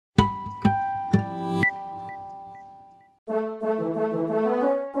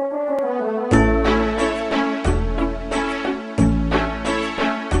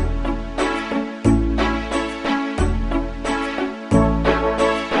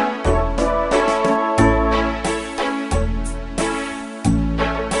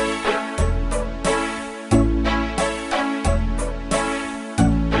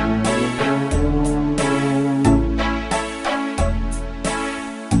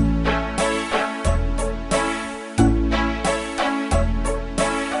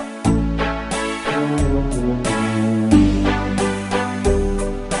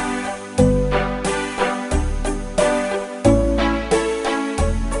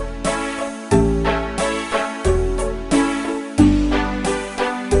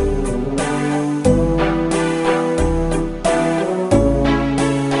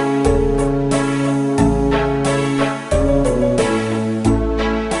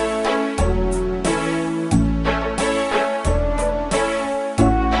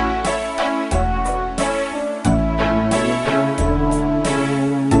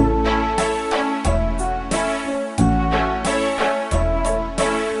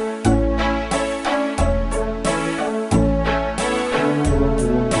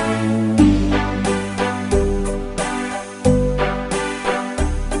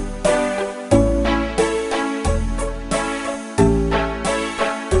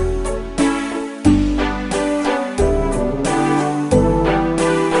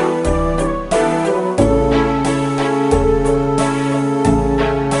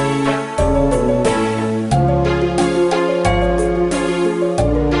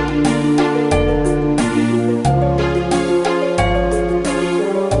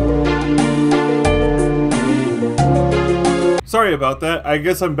about that. I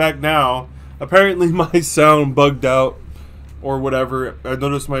guess I'm back now. Apparently my sound bugged out or whatever. I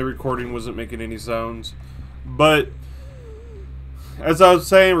noticed my recording wasn't making any sounds. But as I was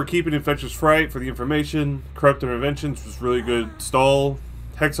saying, we're keeping Infectious Fright for the information. Corrupt Interventions was really good. Stall.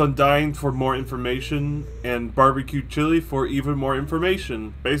 Hex Undying for more information. And Barbecue Chili for even more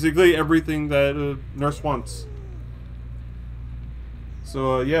information. Basically everything that Nurse wants.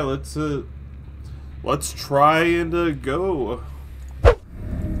 So yeah, let's try and go.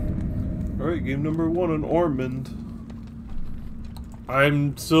 Alright, game number 1 on Ormond.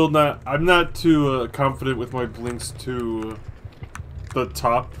 I'm not too confident with my blinks to the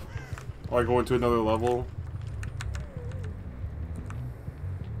top, like going to another level.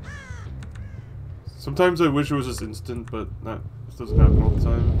 Sometimes I wish it was just instant, but this doesn't happen all the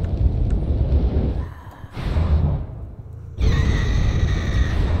time.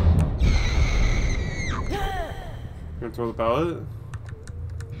 Gonna throw the pallet?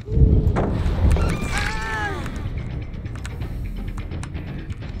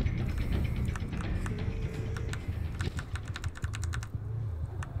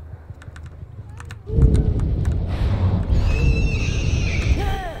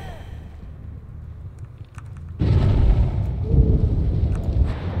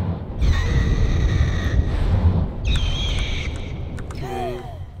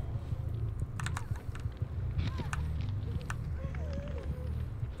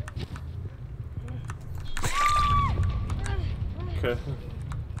 Okay.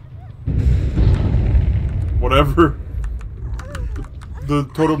 Whatever. The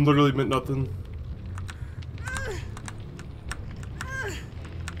totem literally meant nothing.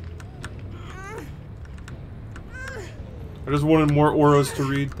 I just wanted more auras to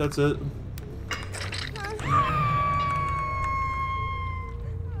read, that's it.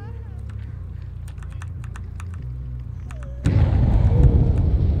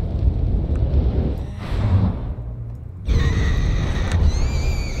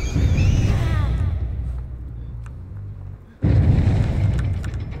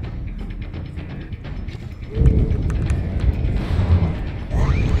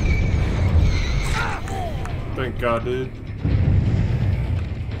 Thank God, dude.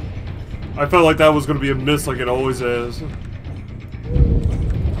 I felt like that was gonna be a miss like it always is.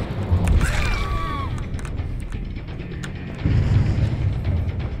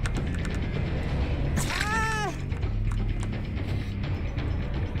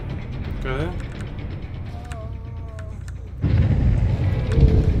 Okay.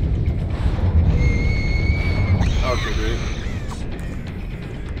 Okay, great.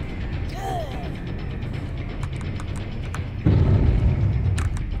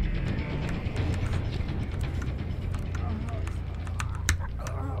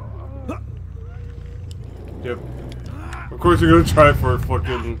 Yep. Of course you're gonna try for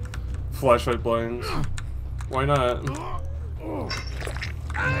fucking flashlight blinds. Why not?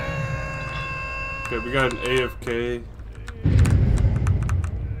 Okay, we got an AFK.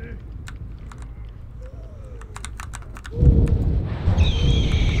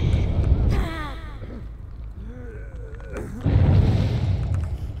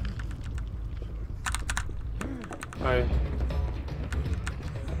 Hi.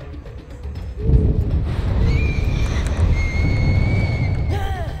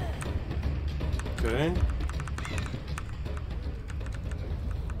 Okay.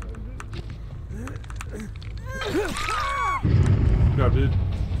 Good job, dude.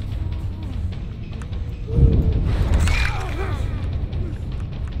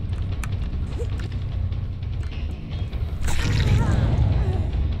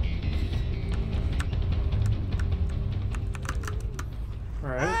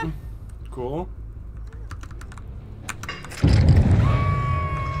 Alright. Cool.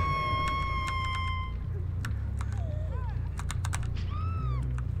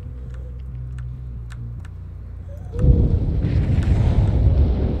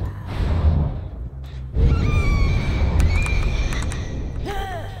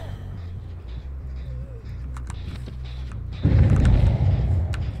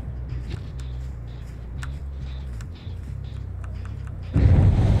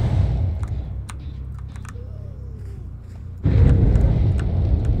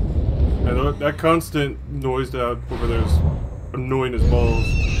 That constant noise out over there is annoying as balls.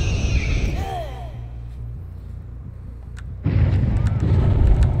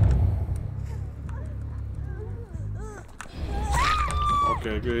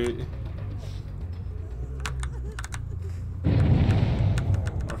 Okay, great.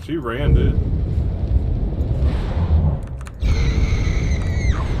 Oh, she ran, dude.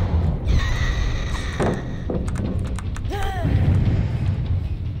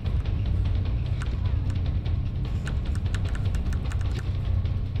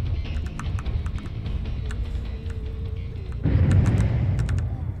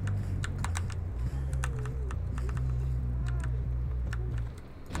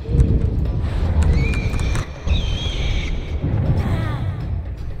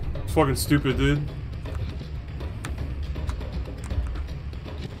 It's fucking stupid, dude.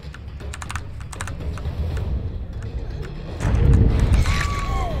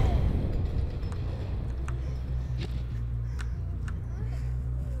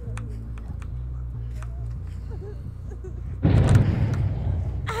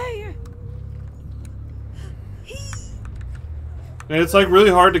 And it's like really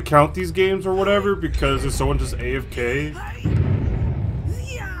hard to count these games or whatever because if someone just AFK,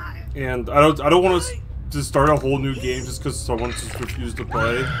 and I don't want to start a whole new game just because someone just refused to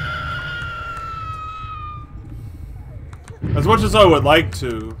play. As much as I would like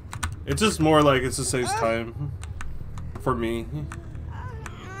to, it's just more like it just saves time for me.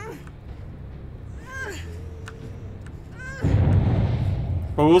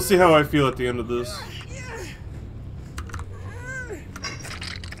 But we'll see how I feel at the end of this.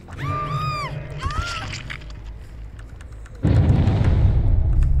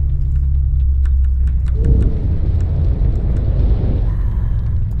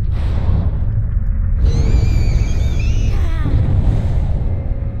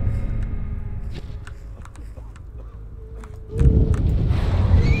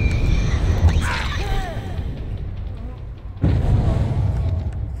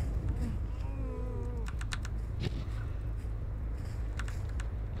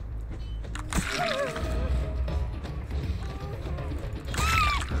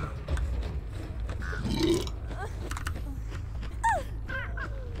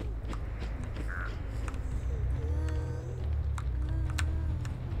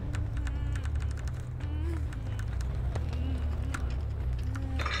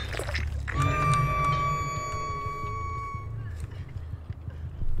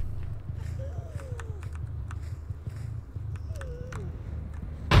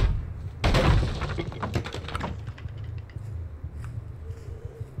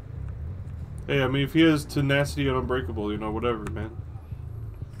 Hey, I mean, if he has tenacity and unbreakable, you know, whatever, man.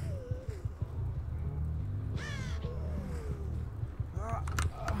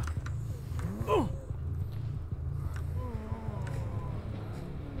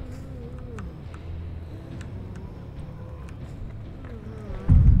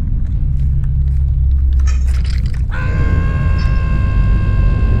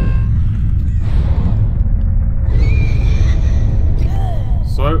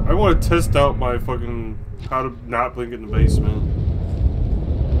 I want to test out my fucking how to not blink in the basement.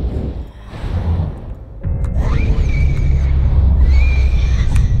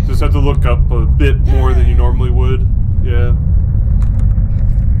 Just have to look up a bit more than you normally would. Yeah.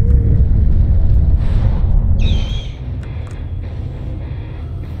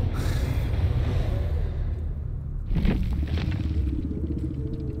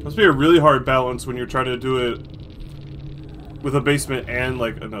 Must be a really hard balance when you're trying to do it with a basement and,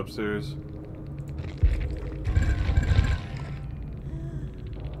 like, an upstairs.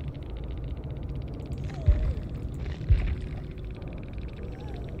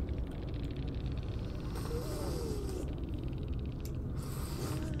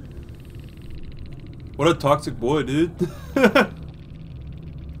 What a toxic boy, dude.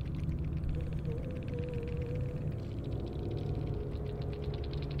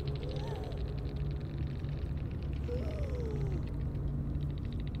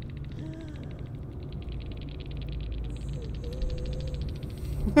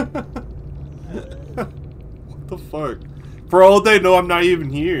 What the fuck? For all they know, I'm not even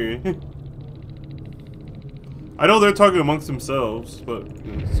here. I know they're talking amongst themselves, but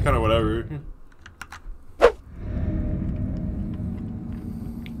it's kind of whatever.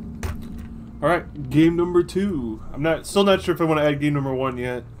 Alright, game number 2. I'm still not sure if I want to add game number 1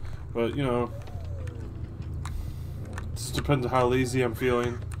 yet, but you know, it just depends on how lazy I'm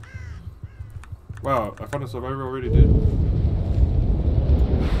feeling. Wow, I found a survivor already, dude.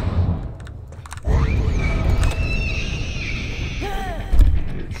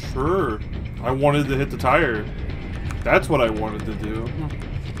 Sure. I wanted to hit the tire. That's what I wanted to do.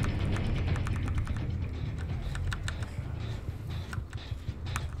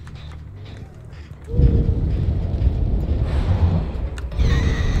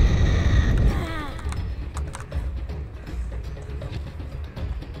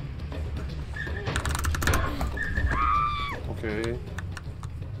 Okay.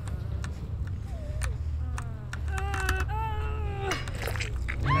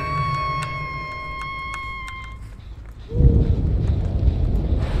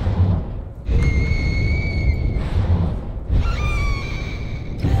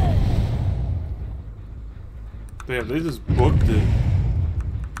 Damn, they just booked it.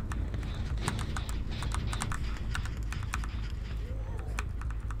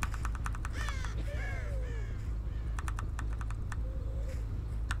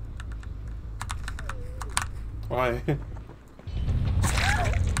 Why?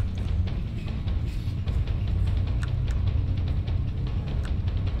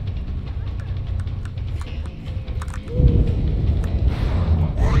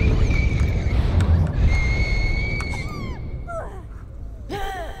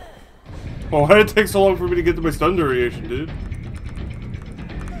 Well, why did it take so long for me to get to my stun variation, dude?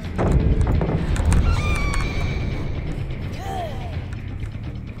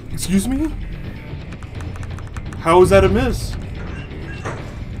 Excuse me? How is that a miss?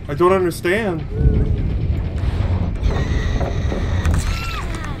 I don't understand.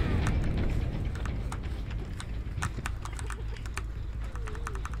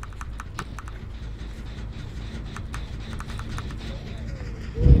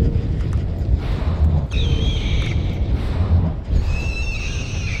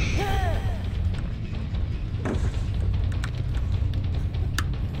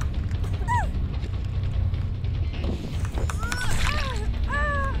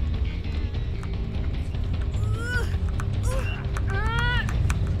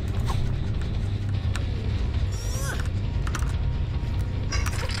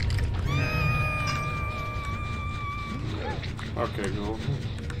 Okay, cool.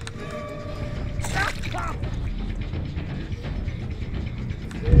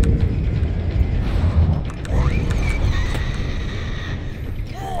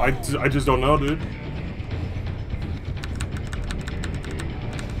 I just don't know, dude.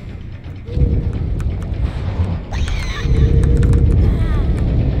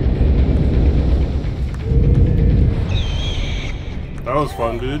 That was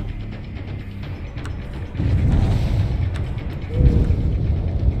fun, dude.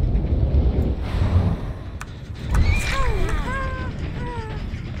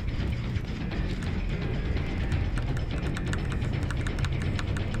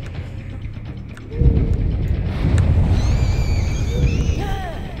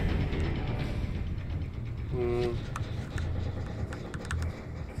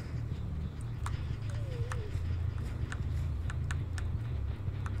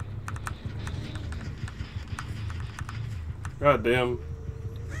 God damn.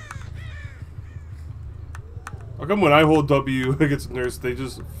 How come when I hold W against Nurse, they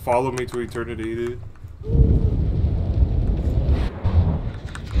just follow me to eternity, dude?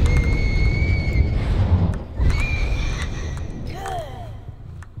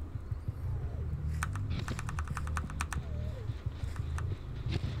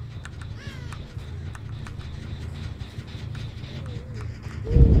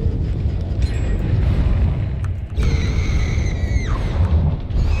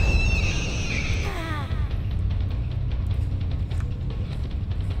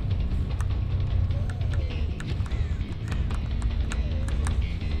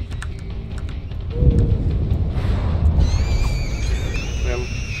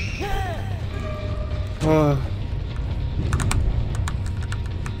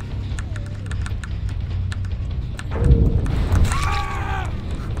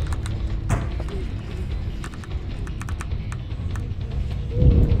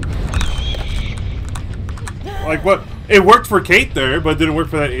 Like what? It worked for Kate there, but it didn't work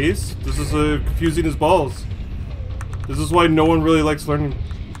for that Ace. This is confusing as balls. This is why no one really likes learning.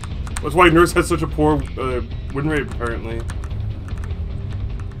 That's why Nurse has such a poor win rate, apparently.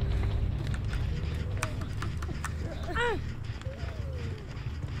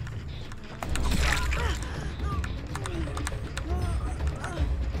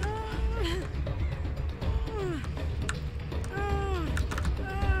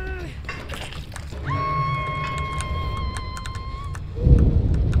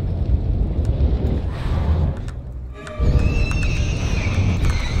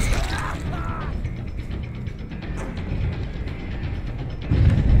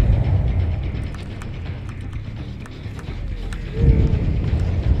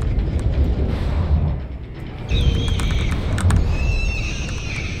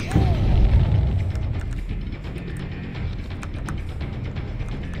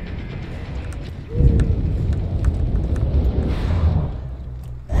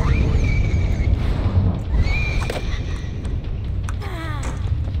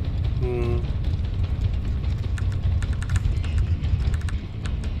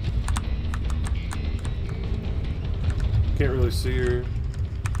 Can't really see her.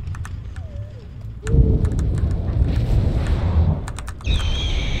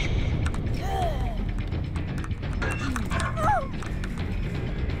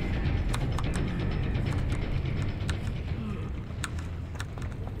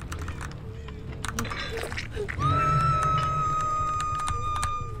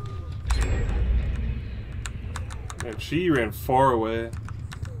 And she ran far away.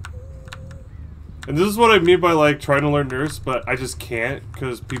 And this is what I mean by like trying to learn Nurse, but I just can't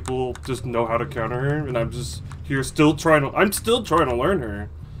because people just know how to counter her, and I'm just here still trying to. I'm still trying to learn her.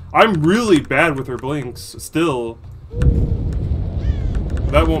 I'm really bad with her blinks still.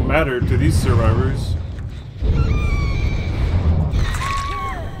 That won't matter to these survivors.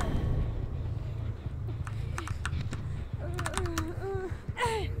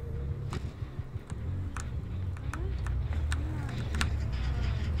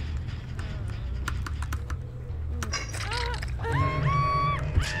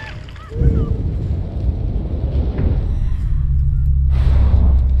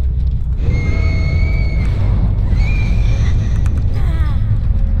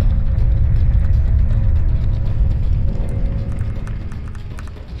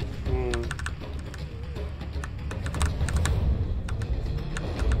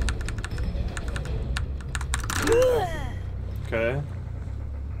 Okay.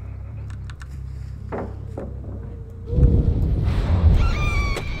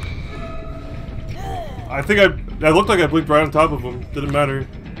 I think I looked like I blinked right on top of him. Didn't matter.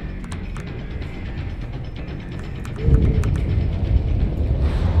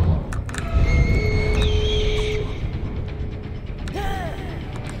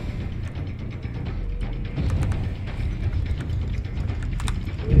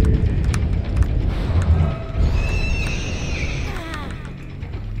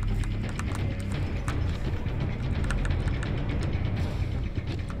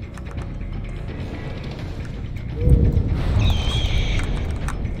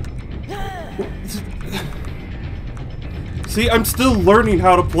 See, I'm still learning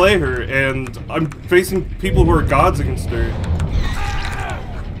how to play her, and I'm facing people who are gods against her.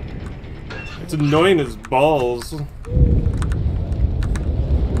 It's annoying as balls.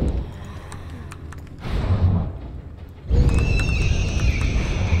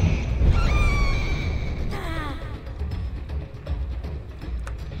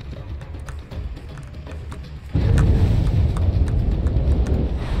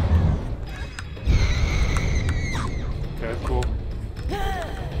 Cool.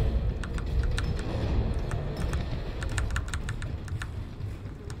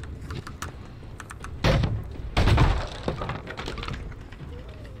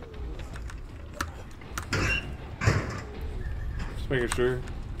 Just making sure.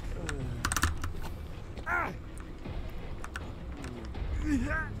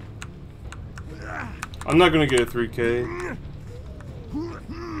 I'm not gonna get a 3K.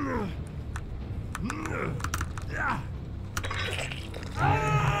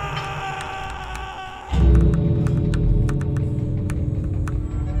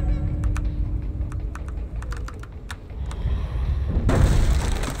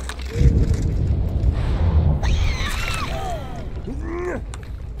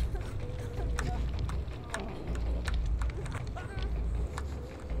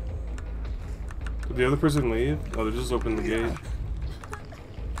 Did the other person leave? Oh, they just opened the gate.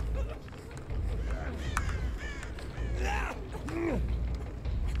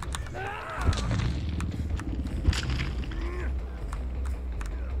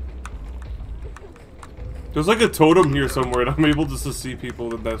 There's like a totem here somewhere, and I'm able just to see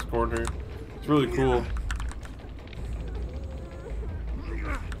people in that corner. It's really cool.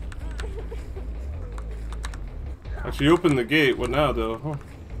 Actually opened the gate. What now, though? Huh.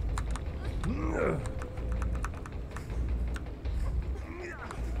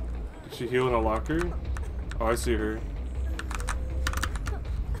 Is she heal in a locker? Oh, I see her.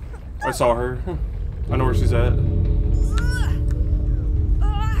 I saw her. I know where she's at.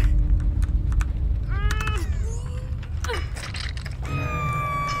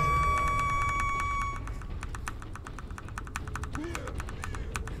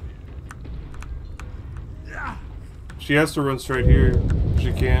 She has to run straight here.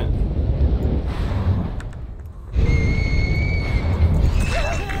 She can't.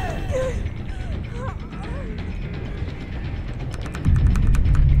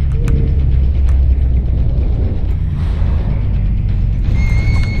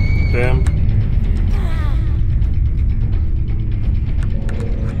 Damn.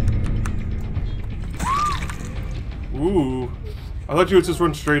 Ooh. I thought you would just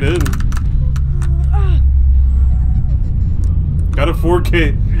run straight in. Got a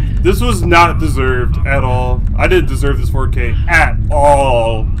 4K. This was not deserved at all. I didn't deserve this 4K at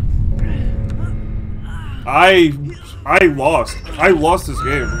all. I lost. I lost this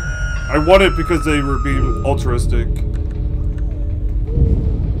game. I won it because they were being altruistic.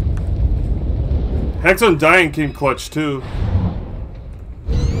 Hex Undying came clutch too.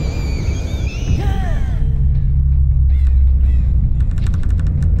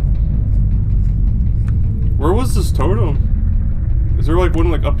 like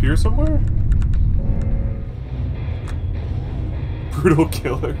one like up here somewhere? Brutal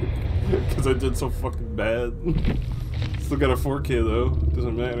killer. Because I did so fucking bad. Still got a 4K though.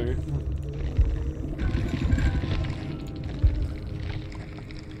 Doesn't matter.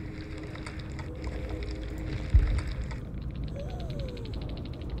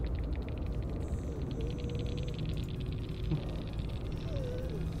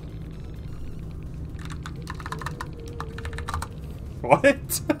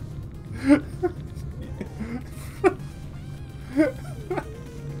 What?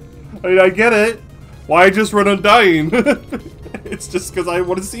 I mean, I get it. Why just run Undying? It's just because I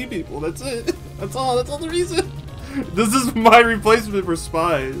want to see people. That's it. That's all. That's all the reason. This is my replacement for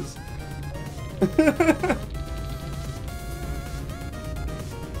spies.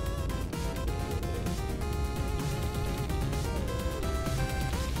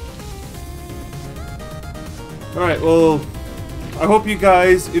 Alright, well, I hope you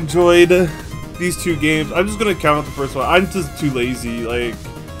guys enjoyed these two games. I'm just gonna count the first one. I'm just too lazy. Like,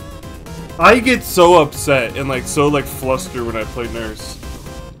 I get so upset and like so like flustered when I play Nurse.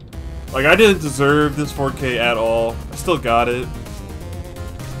 Like, I didn't deserve this 4K at all. I still got it.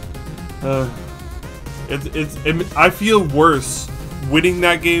 I feel worse winning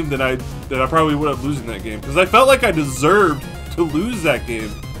that game than I probably would have losing that game, because I felt like I deserved to lose that game.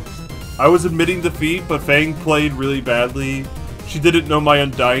 I was admitting defeat, but Fang played really badly. She didn't know my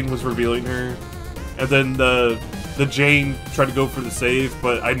Undying was revealing her. And then the Jane tried to go for the save,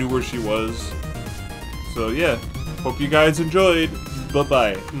 but I knew where she was. So yeah, hope you guys enjoyed.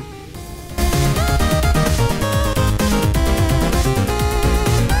 Bye-bye.